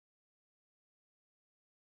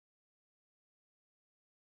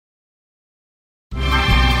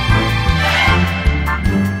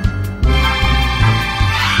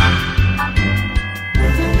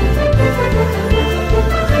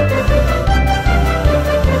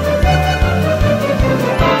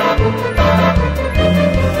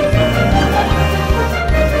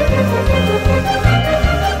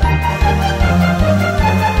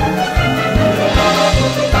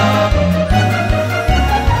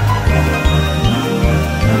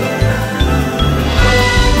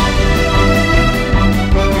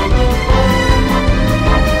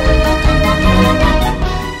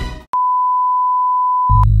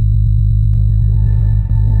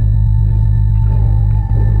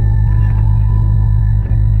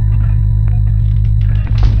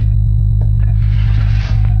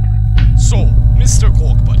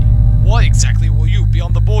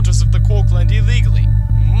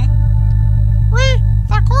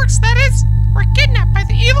Corks, that is! We're kidnapped by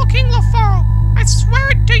the evil King Lefaro. I swear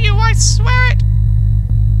it to you, I swear it!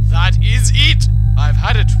 That is it! I've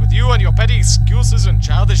had it with you and your petty excuses and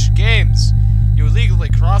childish games. You illegally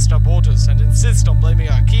crossed our borders and insist on blaming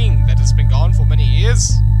our king that has been gone for many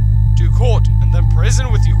years. To court and then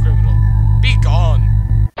prison with you, criminal. Be gone!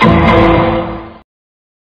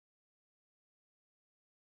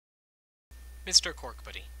 Mr.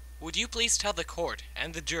 CorkBuddy, would you please tell the court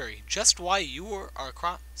and the jury just why you were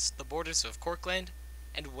across the borders of Corkland,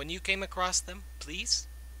 and when you came across them, please?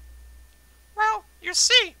 Well, you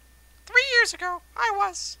see, 3 years ago, I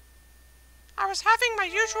was having my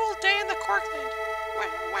usual day in the Corkland,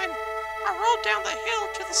 when I rolled down the hill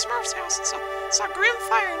to the Smurf's house and saw grim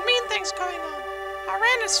fire and mean things going on. I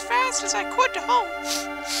ran as fast as I could to home,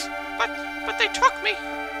 but they took me.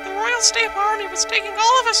 The Royal Staple Army was taking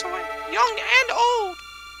all of us away, young and old.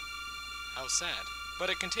 How sad. But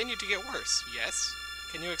it continued to get worse, yes?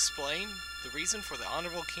 Can you explain the reason for the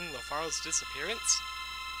Honorable King Lefaro's disappearance?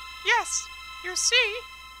 Yes, you see,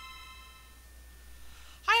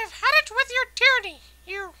 I have had it with your tyranny,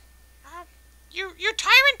 you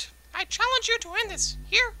tyrant! I challenge you to end this,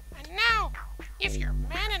 here and now, if you're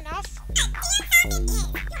man enough.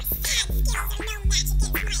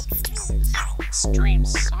 Extreme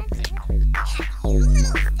something. Have you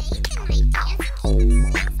little faith in my dancing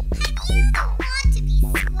capabilities? Have you the want to be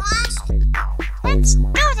squashed? Let's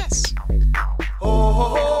do this!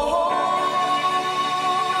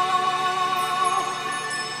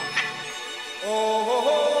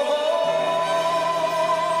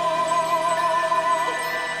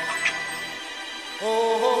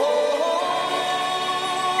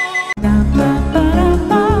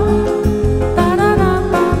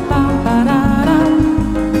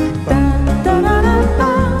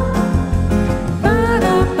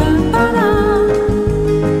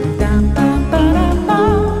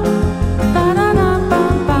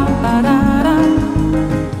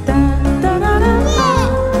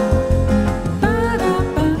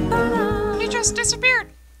 Disappeared.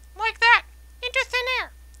 Like that. Into thin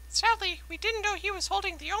air. Sadly, we didn't know he was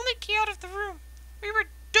holding the only key out of the room. We were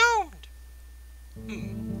doomed.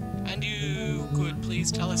 And you could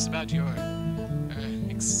please tell us about your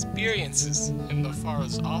experiences in the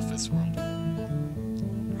Pharaoh's office world.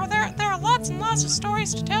 Oh, there are lots and lots of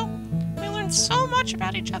stories to tell. We learned so much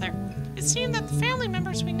about each other. It seemed that the family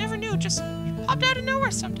members we never knew just popped out of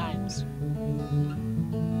nowhere sometimes.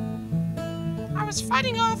 I was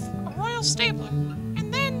fighting off a royal stapler,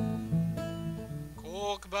 and then...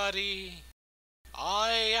 CorkBuddy,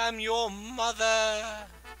 I am your mother.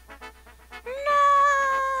 No!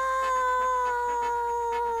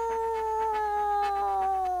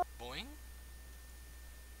 Boing?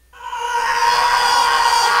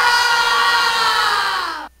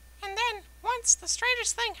 And then, once, the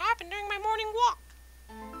strangest thing happened during my morning walk.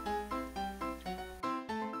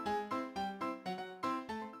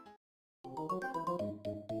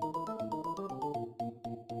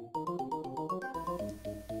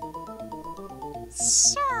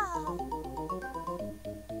 Sir!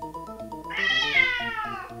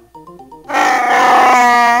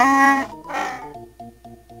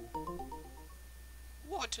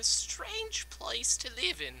 What a strange place to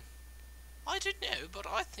live in. I don't know, but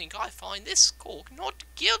I think I find this Cork not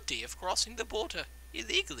guilty of crossing the border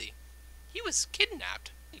illegally. He was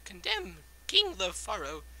kidnapped and condemned King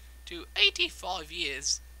Lefaro to 85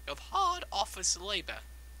 years of hard office labor,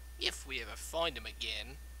 if we ever find him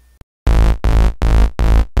again.